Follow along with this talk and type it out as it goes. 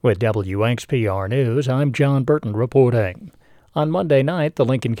With WXPR News, I'm John Burton reporting. On Monday night, the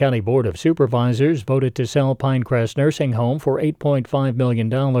Lincoln County Board of Supervisors voted to sell Crest Nursing Home for $8.5 million.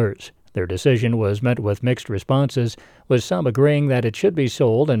 Their decision was met with mixed responses, with some agreeing that it should be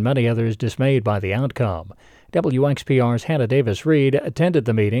sold and many others dismayed by the outcome. WXPR's Hannah Davis-Reed attended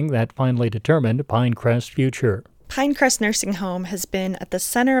the meeting that finally determined Crest's future. Crest Nursing Home has been at the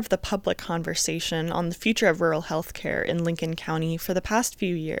center of the public conversation on the future of rural health care in Lincoln County for the past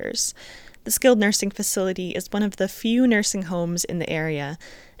few years. The skilled nursing facility is one of the few nursing homes in the area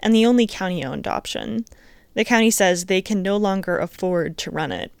and the only county-owned option. The county says they can no longer afford to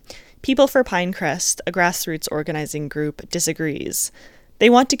run it. People for Pinecrest, a grassroots organizing group, disagrees. They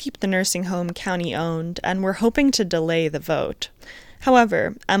want to keep the nursing home county-owned and were hoping to delay the vote.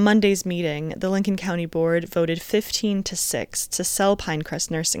 However, at Monday's meeting, the Lincoln County Board voted 15-6 to sell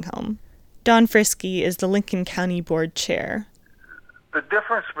Pinecrest Nursing Home. Don Frisky is the Lincoln County Board chair. The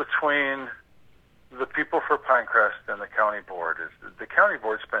difference between the people for Pinecrest and the county board is that the county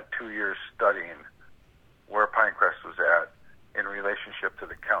board spent 2 years studying where Pinecrest was at in relationship to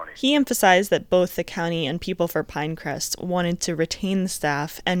the county. He emphasized that both the county and people for Pinecrest wanted to retain the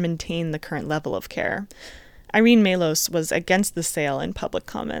staff and maintain the current level of care. Irene Malos was against the sale in public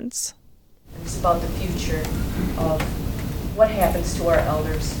comments. It's about the future of what happens to our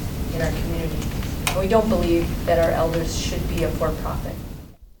elders in our community. And we don't believe that our elders should be a for-profit.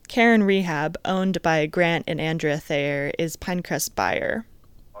 Karen Rehab, owned by Grant and Andrea Thayer, is Pinecrest's buyer.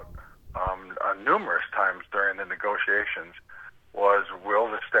 Numerous times during the negotiations was, will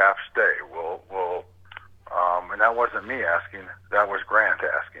the staff stay? And that wasn't me asking, that was Grant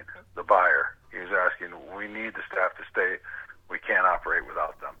asking, the buyer. He was asking, we need the staff to stay. We can't operate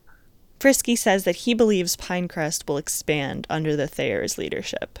without them. Frisky says that he believes Pinecrest will expand under the Thayer's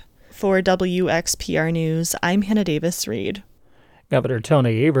leadership. For WXPR News, I'm Hannah Davis-Reed. Governor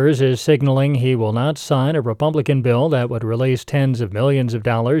Tony Evers is signaling he will not sign a Republican bill that would release tens of millions of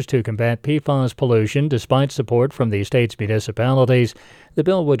dollars to combat PFAS pollution despite support from the state's municipalities. The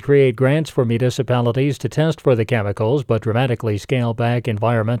bill would create grants for municipalities to test for the chemicals but dramatically scale back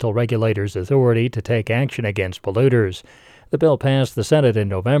environmental regulators' authority to take action against polluters. The bill passed the Senate in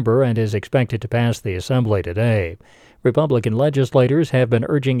November and is expected to pass the Assembly today. Republican legislators have been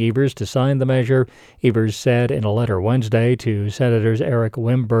urging Evers to sign the measure. Evers said in a letter Wednesday to Senators Eric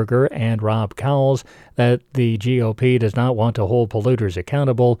Wimberger and Rob Cowles that the GOP does not want to hold polluters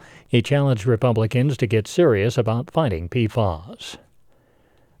accountable. He challenged Republicans to get serious about fighting PFAS.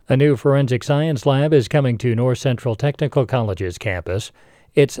 A new forensic science lab is coming to North Central Technical College's campus.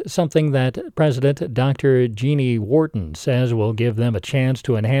 It's something that President Dr. Jeannie Wharton says will give them a chance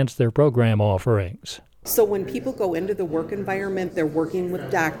to enhance their program offerings. So when people go into the work environment, they're working with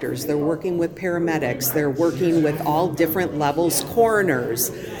doctors, they're working with paramedics, they're working with all different levels,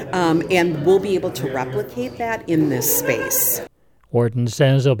 coroners, and we'll be able to replicate that in this space. Wharton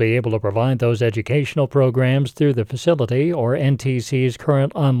says they'll be able to provide those educational programs through the facility or NTC's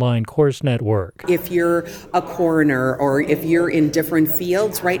current online course network. If you're a coroner or if you're in different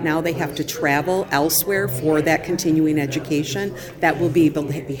fields, right now they have to travel elsewhere for that continuing education. That will be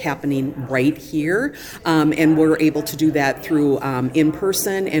able to be happening right here, and we're able to do that through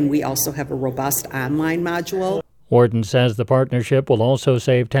in-person, and we also have a robust online module. Wharton says the partnership will also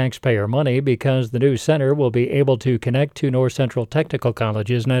save taxpayer money because the new center will be able to connect to North Central Technical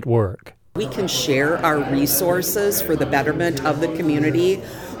College's network. We can share our resources for the betterment of the community.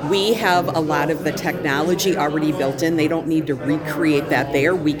 We have a lot of the technology already built in. They don't need to recreate that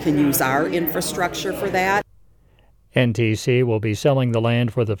there. We can use our infrastructure for that. NTC will be selling the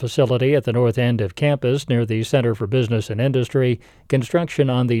land for the facility at the north end of campus near the Center for Business and Industry. Construction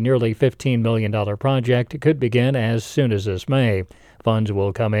on the nearly $15 million project could begin as soon as this May. Funds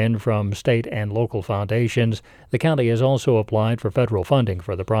will come in from state and local foundations. The county has also applied for federal funding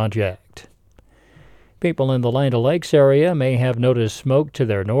for the project. People in the Land O'Lakes area may have noticed smoke to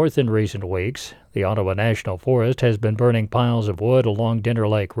their north in recent weeks. The Ottawa National Forest has been burning piles of wood along Dinner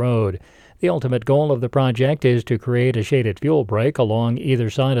Lake Road. The ultimate goal of the project is to create a shaded fuel break along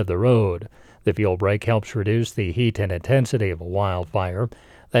either side of the road. The fuel break helps reduce the heat and intensity of a wildfire.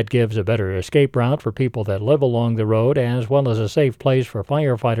 That gives a better escape route for people that live along the road, as well as a safe place for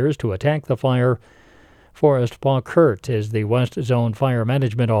firefighters to attack the fire. Forrest Paukhurt is the West Zone Fire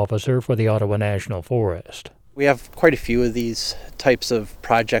Management Officer for the Ottawa National Forest. We have quite a few of these types of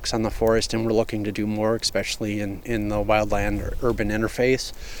projects on the forest, and we're looking to do more, especially in the wildland or urban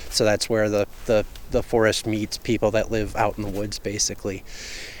interface. So that's where the forest meets people that live out in the woods, basically.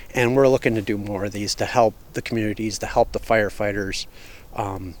 And we're looking to do more of these to help the communities, to help the firefighters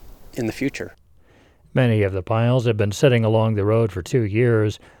in the future. Many of the piles have been sitting along the road for 2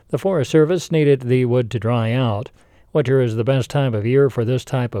 years. The Forest Service needed the wood to dry out. Winter is the best time of year for this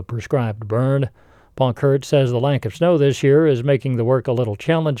type of prescribed burn. Paul Kurtz says the lack of snow this year is making the work a little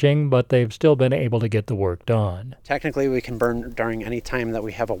challenging, but they've still been able to get the work done. Technically, we can burn during any time that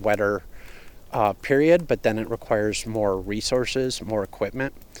we have a wetter period, but then it requires more resources, more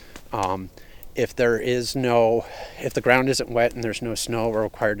equipment. If the ground isn't wet and there's no snow, we're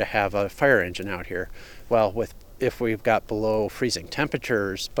required to have a fire engine out here. Well, if we've got below freezing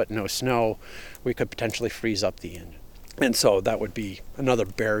temperatures but no snow, we could potentially freeze up the engine. And so that would be another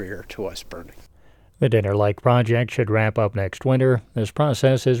barrier to us burning. The Dinner Lake project should wrap up next winter. This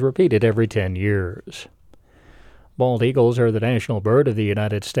process is repeated every 10 years. Bald eagles are the national bird of the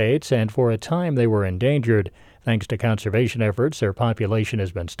United States, and for a time they were endangered. Thanks to conservation efforts, their population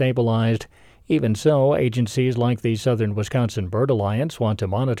has been stabilized. Even so, agencies like the Southern Wisconsin Bird Alliance want to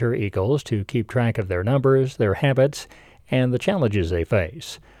monitor eagles to keep track of their numbers, their habits, and the challenges they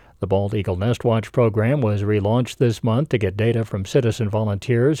face. The Bald Eagle Nest Watch program was relaunched this month to get data from citizen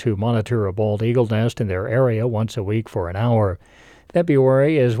volunteers who monitor a bald eagle nest in their area once a week for an hour.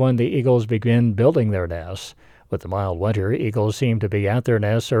 February is when the eagles begin building their nests. With the mild winter, eagles seem to be at their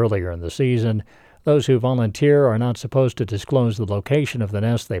nests earlier in the season. Those who volunteer are not supposed to disclose the location of the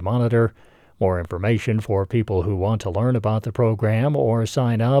nest they monitor. More information for people who want to learn about the program or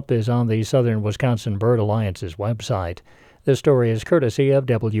sign up is on the Southern Wisconsin Bird Alliance's website. This story is courtesy of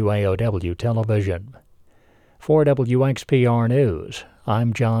WAOW Television. For WXPR News,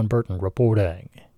 I'm John Burton reporting.